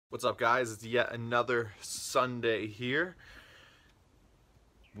What's up, guys? It's yet another Sunday here.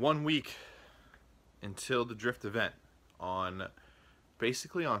 1 week until the drift event.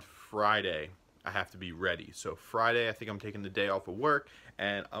 Basically on Friday I have to be ready. So Friday I think I'm taking the day off of work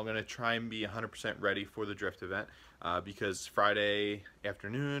and I'm gonna try and be 100% ready for the drift event because Friday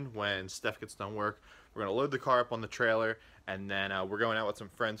afternoon when Steph gets done work, we're gonna load the car up on the trailer, and then we're going out with some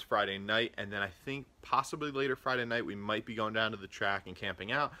friends Friday night, and then I think possibly later Friday night we might be going down to the track and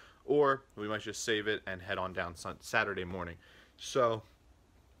camping out, or we might just save it and head on down Saturday morning. So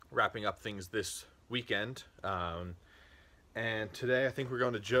wrapping up things this weekend, and today I think we're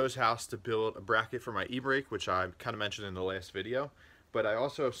going to Joe's house to build a bracket for my e-brake, which I kind of mentioned in the last video, but I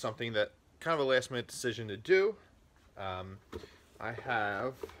also have something that kind of a last minute decision to do. I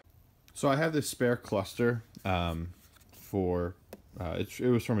have this spare cluster it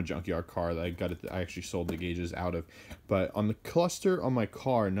was from a junkyard car that I actually sold the gauges out of, but on the cluster on my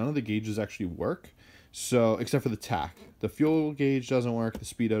car none of the gauges actually work, so except for the tach. The fuel gauge doesn't work, the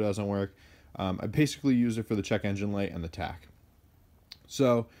speedo doesn't work. I basically use it for the check engine light and the tach.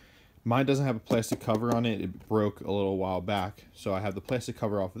 So mine doesn't have a plastic cover on it. It broke a little while back, so I have the plastic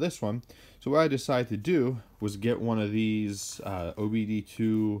cover off of this one. So what I decided to do was get one of these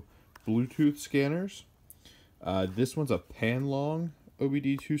OBD2 Bluetooth scanners. This one's a Panlong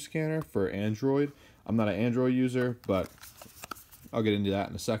OBD2 scanner for Android. I'm not an Android user, but I'll get into that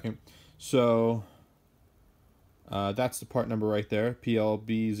in a second. So that's the part number right there,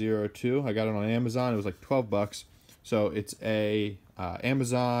 PLB02. I got it on Amazon. It was like 12 bucks. So it's a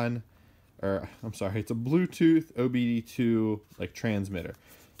it's a Bluetooth OBD2 like transmitter.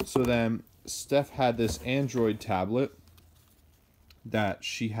 So then Steph had this Android tablet that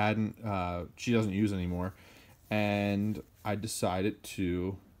she doesn't use anymore, and I decided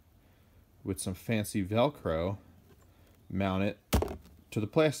to, with some fancy Velcro, mount it to the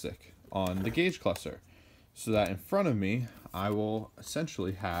plastic on the gauge cluster, so that in front of me I will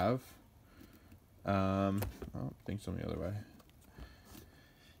essentially have I don't think so the other way,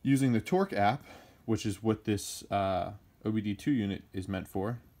 using the torque app, which is what this OBD2 unit is meant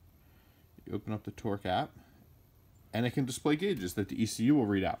for. You open up the torque app and it can display gauges that the ECU will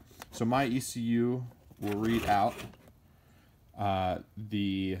read out. So my ECU will read out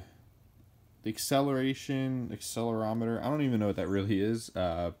the accelerometer. I don't even know what that really is.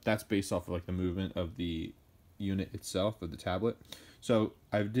 That's based off of like the movement of the unit itself, of the tablet. So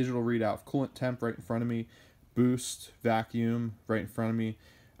I have digital readout of coolant temp right in front of me, boost, vacuum right in front of me.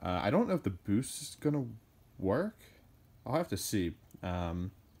 I don't know if the boost is gonna work. I'll have to see,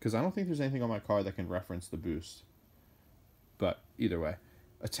 because I don't think there's anything on my car that can reference the boost. But either way,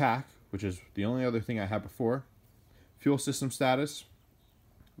 attack, which is the only other thing I had before, fuel system status,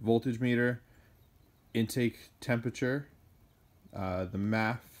 voltage meter, intake temperature, the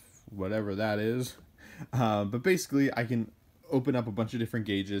MAF, whatever that is. But basically I can open up a bunch of different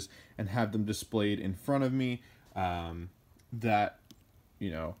gauges and have them displayed in front of me, that,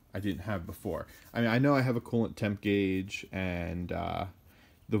 you know, I didn't have before. I mean, I know I have a coolant temp gauge and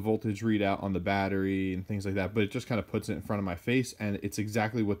the voltage readout on the battery and things like that, but it just kind of puts it in front of my face and it's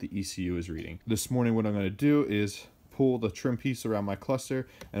exactly what the ECU is reading. This morning what I'm going to do is pull the trim piece around my cluster,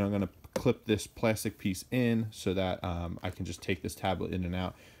 and I'm going to clip this plastic piece in so that I can just take this tablet in and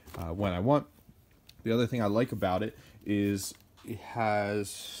out when I want. The other thing I like about it is it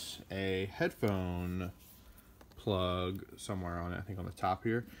has a headphone plug somewhere on it, I think on the top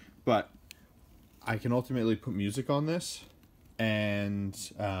here, but I can ultimately put music on this and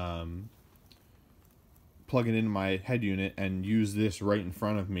plug it into my head unit and use this right in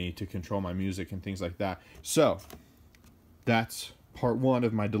front of me to control my music and things like that. So that's part one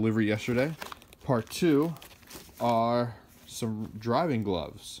of my delivery yesterday. Part two are some driving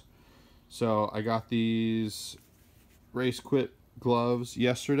gloves. So I got these Race Quit gloves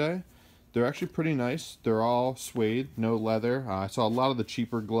yesterday. They're actually pretty nice. They're all suede, no leather. I saw a lot of the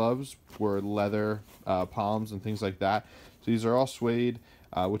cheaper gloves were leather palms and things like that. So these are all suede,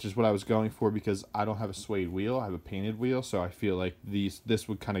 which is what I was going for because I don't have a suede wheel. I have a painted wheel, so I feel like this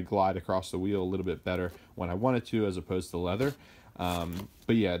would kind of glide across the wheel a little bit better when I wanted to, as opposed to leather.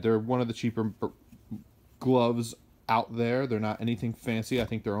 But yeah, they're one of the cheaper gloves out there. They're not anything fancy. I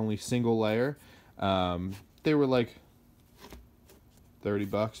think they're only single layer. They were like 30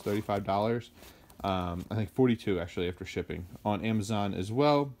 bucks, $35. I think 42 actually after shipping on Amazon as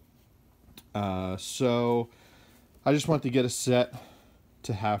well. So I just want to get a set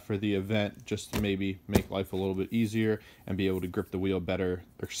to have for the event, just to maybe make life a little bit easier and be able to grip the wheel better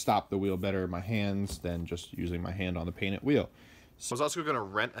or stop the wheel better in my hands than just using my hand on the painted wheel. So I was also going to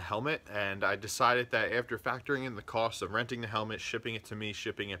rent a helmet, and I decided that after factoring in the cost of renting the helmet, shipping it to me,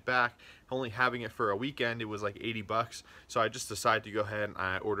 shipping it back, only having it for a weekend, it was like 80 bucks. So I just decided to go ahead and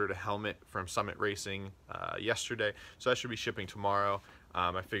I ordered a helmet from Summit Racing yesterday. So that should be shipping tomorrow.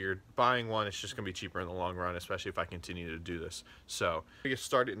 I figured buying one, it's just going to be cheaper in the long run, especially if I continue to do this. So we get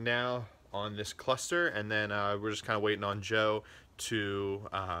started now on this cluster, and then we're just kind of waiting on Joe to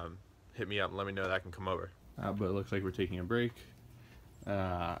hit me up and let me know that I can come over. But it looks like we're taking a break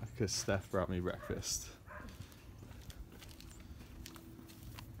because Steph brought me breakfast.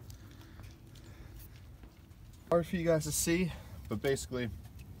 Hard for you guys to see, but basically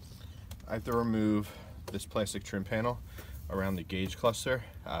I have to remove this plastic trim panel around the gauge cluster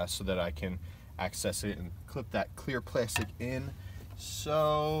so that I can access it and clip that clear plastic in.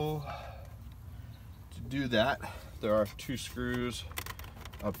 So to do that, there are 2 screws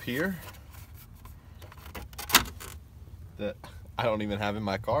up here that I don't even have in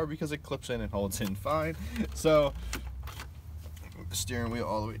my car because it clips in and holds in fine. So move the steering wheel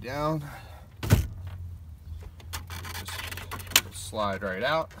all the way down, just slide right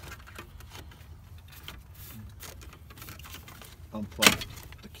out, unplug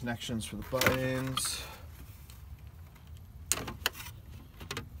the connections for the buttons,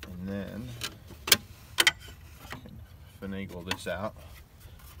 and then I can finagle this out,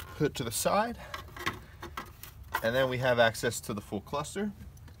 put it to the side, and then we have access to the full cluster.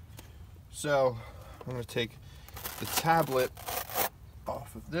 So I'm going to take the tablet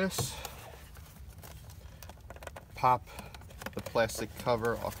off of this, pop the plastic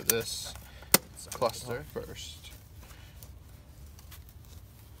cover off of this cluster first.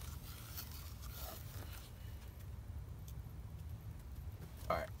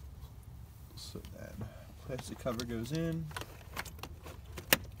 Alright, so then plastic cover goes in.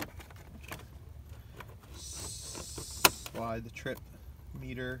 Slide the trip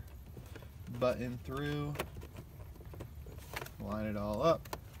meter button through, line it all up,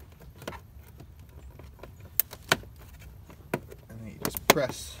 and then you just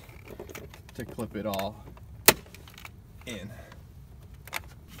press to clip it all in.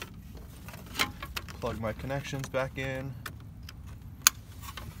 Plug my connections back in.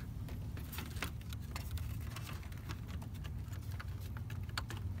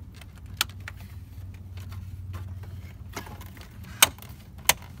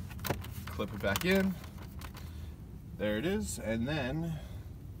 Clip it back in. There it is. And then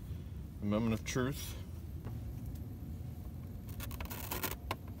the moment of truth.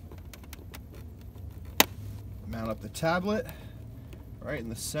 Mount up the tablet right in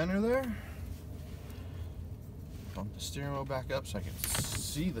the center there. Bump the steering wheel back up so I can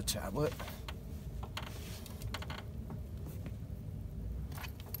see the tablet.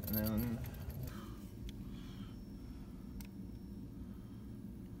 And then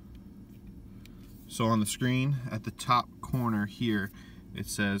so on the screen at the top corner here, it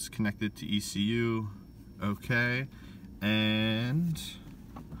says connected to ECU, okay. And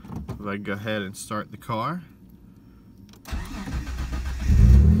if I go ahead and start the car,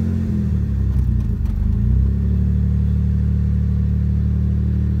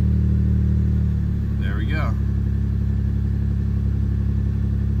 there we go.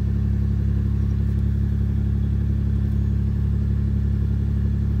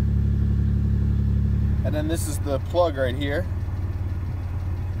 And then this is the plug right here.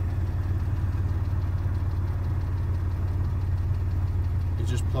 It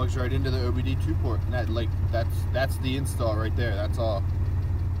just plugs right into the OBD2 port. And that's the install right there. That's all.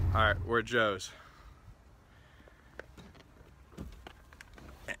 All right, we're at Joe's.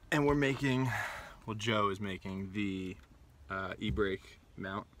 And we're making, well, Joe is making the e-brake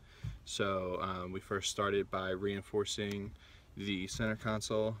mount. So we first started by reinforcing the center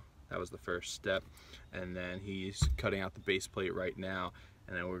console. That was the first step, and then he's cutting out the base plate right now,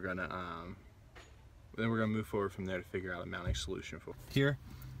 and then we're gonna move forward from there to figure out a mounting solution for here,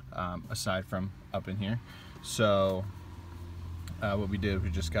 aside from up in here. So what we did, we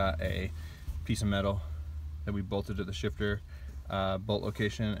just got a piece of metal that we bolted to the shifter bolt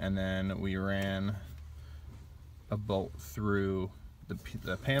location, and then we ran a bolt through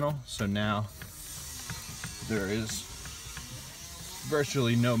the panel. So now there is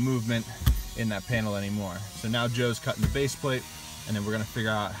virtually no movement in that panel anymore. So now Joe's cutting the base plate, and then we're going to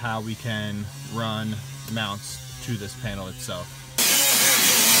figure out how we can run mounts to this panel itself.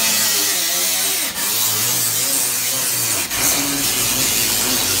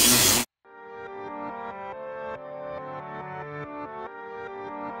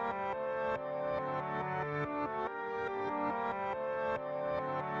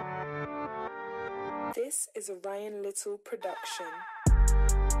 This is a Ryan Little production.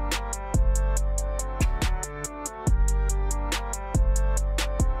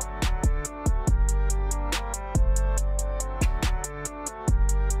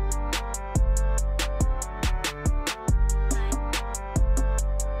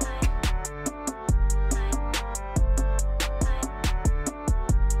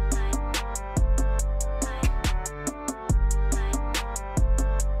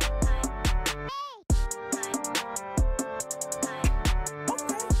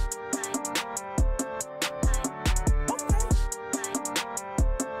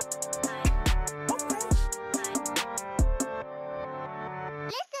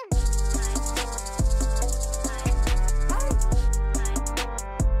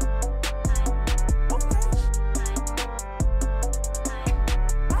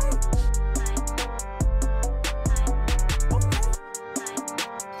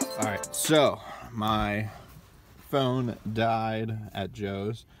 So, my phone died at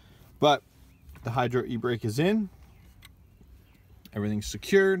Joe's, but the Hydro e-brake is in. Everything's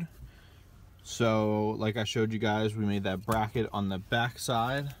secured. So, like I showed you guys, we made that bracket on the back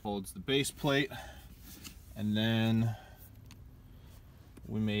side, holds the base plate, and then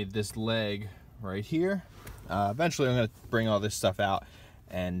we made this leg right here. Eventually, I'm going to bring all this stuff out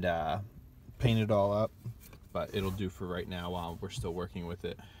and paint it all up, but it'll do for right now while we're still working with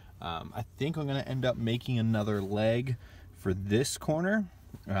it. I think I'm going to end up making another leg for this corner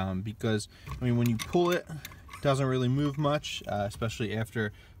because, I mean, when you pull it, it doesn't really move much, especially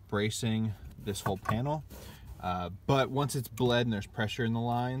after bracing this whole panel. But once it's bled and there's pressure in the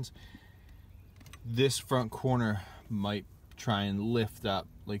lines, this front corner might try and lift up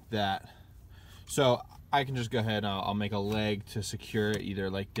like that. So I can just go ahead and I'll make a leg to secure it either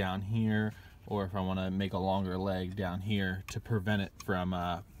like down here, or if I want to make a longer leg down here to prevent it from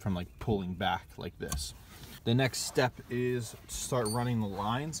like pulling back like this. The next step is to start running the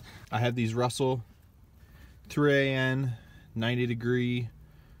lines. I have these Russell 3AN 90 degree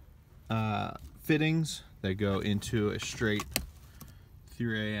fittings that go into a straight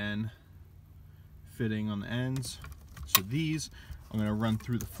 3AN fitting on the ends. So these I'm going to run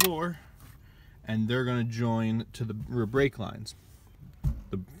through the floor and they're going to join to the rear brake lines.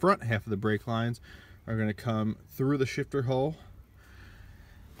 The front half of the brake lines are going to come through the shifter hole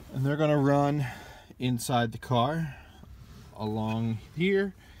and they're going to run inside the car along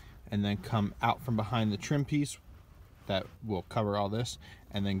here and then come out from behind the trim piece that will cover all this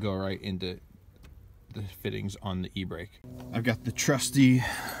and then go right into the fittings on the e-brake. I've got the trusty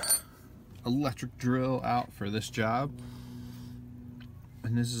electric drill out for this job,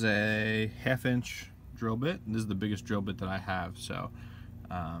 and this is a 1/2 inch drill bit. This is the biggest drill bit that I have, so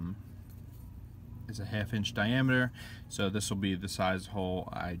it's a 1/2 inch diameter, so this will be the size hole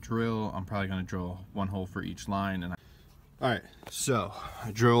I drill. I'm probably going to drill 1 hole for each line. And alright, so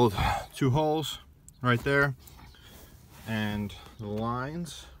I drilled 2 holes right there, and the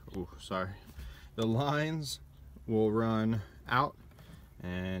lines, the lines will run out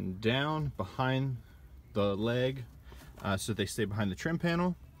and down behind the leg, so they stay behind the trim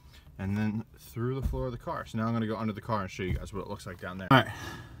panel, and then through the floor of the car. So now I'm going to go under the car and show you guys what it looks like down there. Alright,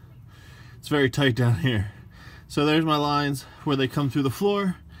 it's very tight down here. So there's my lines where they come through the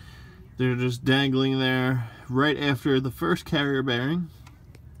floor. They're just dangling there right after the first carrier bearing.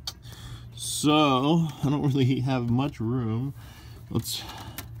 So I don't really have much room. Let's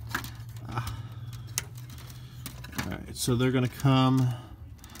alright, so they're gonna come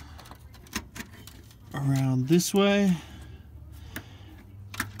around this way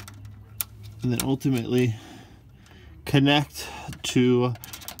and then ultimately connect to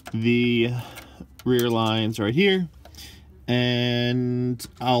the rear lines right here, and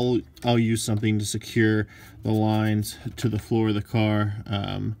I'll use something to secure the lines to the floor of the car,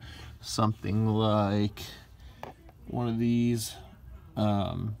 something like one of these,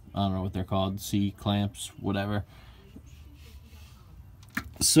 I don't know what they're called, C-clamps, whatever.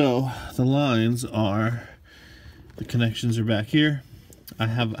 So the lines are, the connections are back here.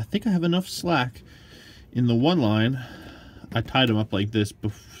 I think I have enough slack in the one line. I tied them up like this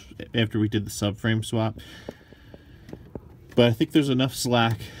after we did the subframe swap, but I think there's enough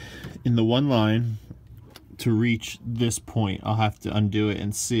slack in the one line to reach this point. I'll have to undo it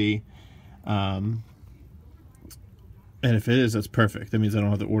and see, and if it is, that's perfect. That means I don't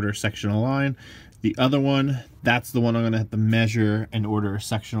have to order a sectional line. The other one, that's the one I'm gonna have to measure and order a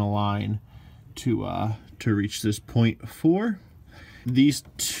sectional line to reach this point for. These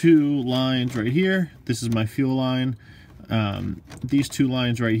 2 lines right here, this is my fuel line. These 2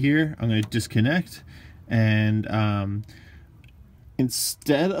 lines right here, I'm going to disconnect, and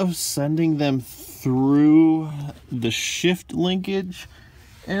Instead of sending them through the shift linkage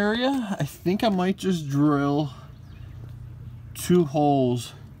area, I think I might just drill 2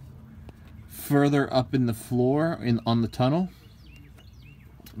 holes further up in the floor on the tunnel.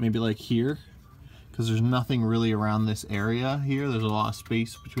 Maybe like here, because there's nothing really around this area here. There's a lot of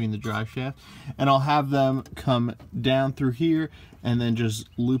space between the drive shaft. And I'll have them come down through here and then just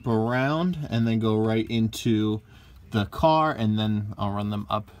loop around and then go right into the car, and then I'll run them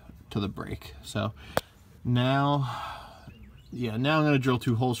up to the brake. So now, yeah, now I'm gonna drill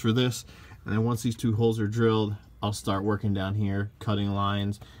 2 holes for this, and then once these 2 holes are drilled, I'll start working down here, cutting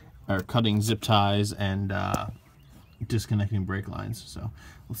lines, or cutting zip ties, and disconnecting brake lines. So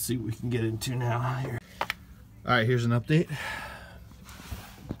let's see what we can get into now here. All right, here's an update.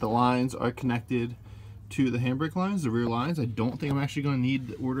 The lines are connected to the handbrake lines, the rear lines. I don't think I'm actually gonna need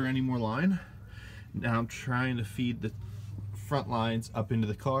to order any more line. Now I'm trying to feed the front lines up into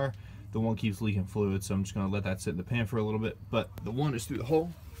the car. The one keeps leaking fluid, so I'm just gonna let that sit in the pan for a little bit, but the one is through the hole.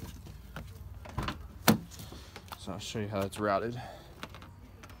 So I'll show you how it's routed.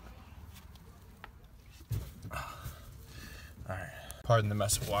 All right, pardon the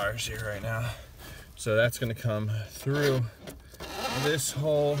mess of wires here right now. So that's gonna come through this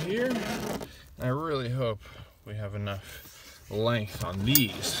hole here. I really hope we have enough length on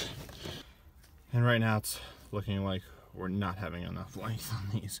these. And right now it's looking like we're not having enough length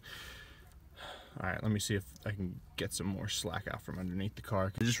on these. All right, let me see if I can get some more slack out from underneath the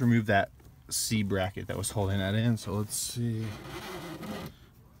car. I just removed that C bracket that was holding that in, so let's see.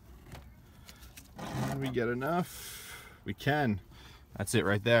 Can we get enough? We can. That's it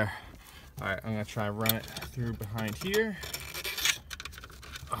right there. All right, I'm gonna try and run it through behind here.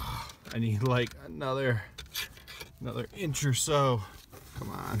 Oh, I need like another inch or so. Come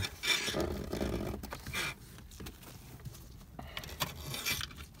on.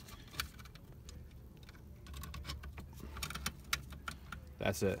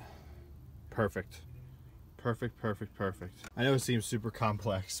 That's it. Perfect. Perfect, perfect, perfect. I know it seems super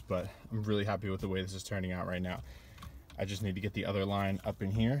complex, but I'm really happy with the way this is turning out right now. I just need to get the other line up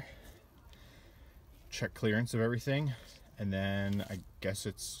in here, check clearance of everything, and then I guess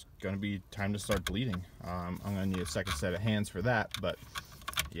it's gonna be time to start bleeding. I'm gonna need a second set of hands for that, but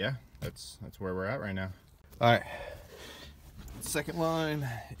yeah, that's where we're at right now. All right, second line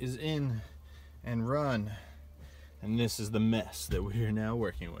is in and run. And this is the mess that we're now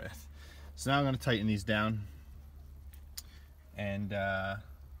working with. So now I'm gonna tighten these down. And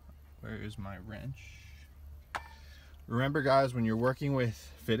where is my wrench? Remember guys, when you're working with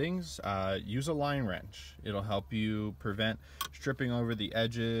fittings, use a line wrench. It'll help you prevent stripping over the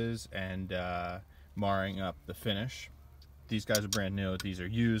edges and marring up the finish. These guys are brand new, these are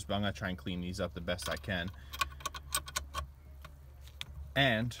used, but I'm gonna try and clean these up the best I can.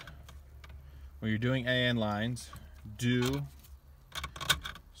 And when you're doing AN lines,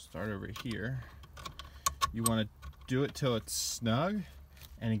 start over here. You want to do it till it's snug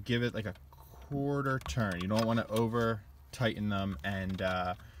and give it like a quarter turn. You don't want to over tighten them, and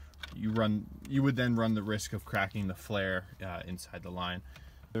you would then run the risk of cracking the flare inside the line.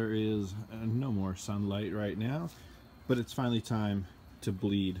 There is no more sunlight right now, but it's finally time to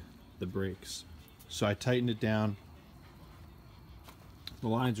bleed the brakes. So I tightened it down. The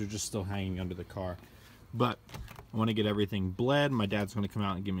lines are just still hanging under the car, but I want to get everything bled. My dad's going to come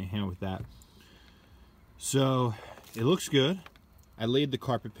out and give me a hand with that. So it looks good. I laid the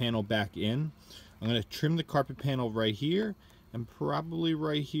carpet panel back in. I'm going to trim the carpet panel right here and probably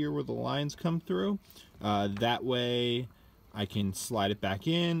right here where the lines come through. That way I can slide it back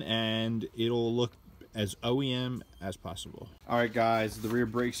in and it'll look as OEM as possible. All right guys, the rear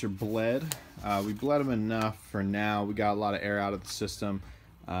brakes are bled. We bled them enough for now. We got a lot of air out of the system.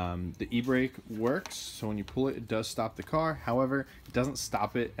 The e-brake works, so when you pull it, it does stop the car. However, it doesn't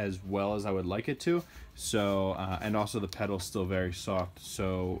stop it as well as I would like it to. So, and also the pedal's still very soft.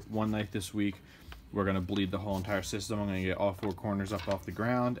 So one night this week, we're gonna bleed the whole entire system. I'm gonna get all 4 corners up off the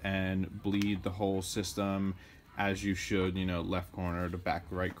ground and bleed the whole system as you should, you know, left corner to back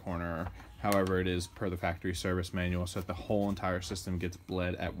right corner, however it is per the factory service manual, so that the whole entire system gets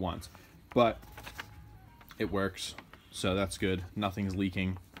bled at once. But it works, so that's good. Nothing's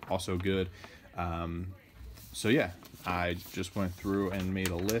leaking, also good. So yeah, I just went through and made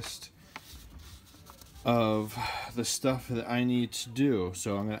a list of the stuff that I need to do.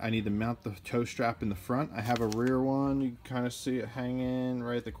 So I need to mount the tow strap in the front. I have a rear one. You kind of see it hanging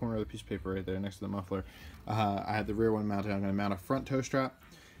right at the corner of the piece of paper right there next to the muffler. I had the rear one mounted. I'm going to mount a front tow strap,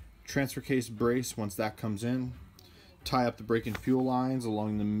 transfer case brace once that comes in, tie up the brake and fuel lines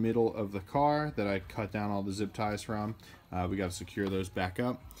along the middle of the car that I cut down all the zip ties from. We got to secure those back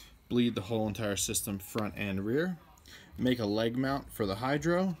up. Bleed the whole entire system front and rear. Make a leg mount for the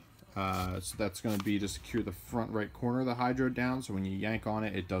hydro. So that's going to be to secure the front right corner of the hydro down, so when you yank on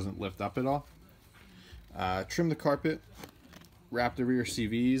it, it doesn't lift up at all. Trim the carpet. Wrap the rear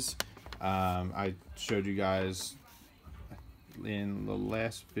CVs. I showed you guys in the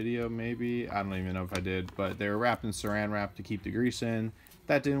last video, maybe, I don't even know if I did, but they were wrapped in saran wrap to keep the grease in.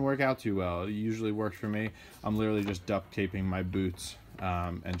 That didn't work out too well. It usually works for me. I'm literally just duct taping my boots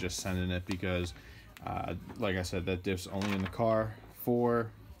and just sending it because like I said, that diff's only in the car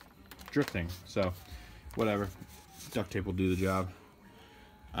for drifting, so whatever, duct tape will do the job.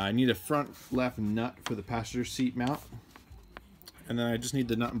 I need a front left nut for the passenger seat mount, and then I just need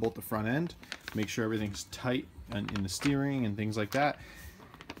the nut and bolt the front end, make sure everything's tight and in the steering and things like that,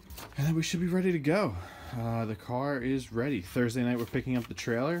 and then we should be ready to go. The car is ready. Thursday night we're picking up the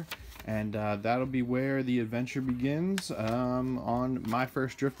trailer, and that'll be where the adventure begins on my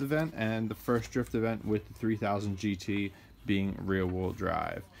first drift event, and the first drift event with the 3000 GT being rear-wheel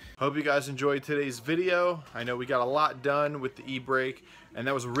drive. Hope you guys enjoyed today's video. I know we got a lot done with the e-brake, and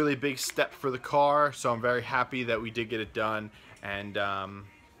that was a really big step for the car, so I'm very happy that we did get it done, and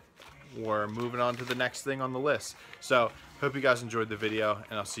we're moving on to the next thing on the list. So hope you guys enjoyed the video,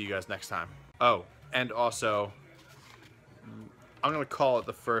 and I'll see you guys next time. Oh, and also, I'm going to call it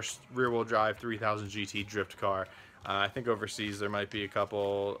the first rear-wheel drive 3000 GT drift car. I think overseas there might be a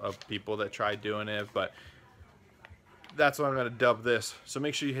couple of people that tried doing it, but that's what I'm going to dub this. So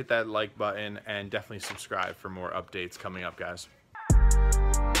make sure you hit that like button and definitely subscribe for more updates coming up, guys.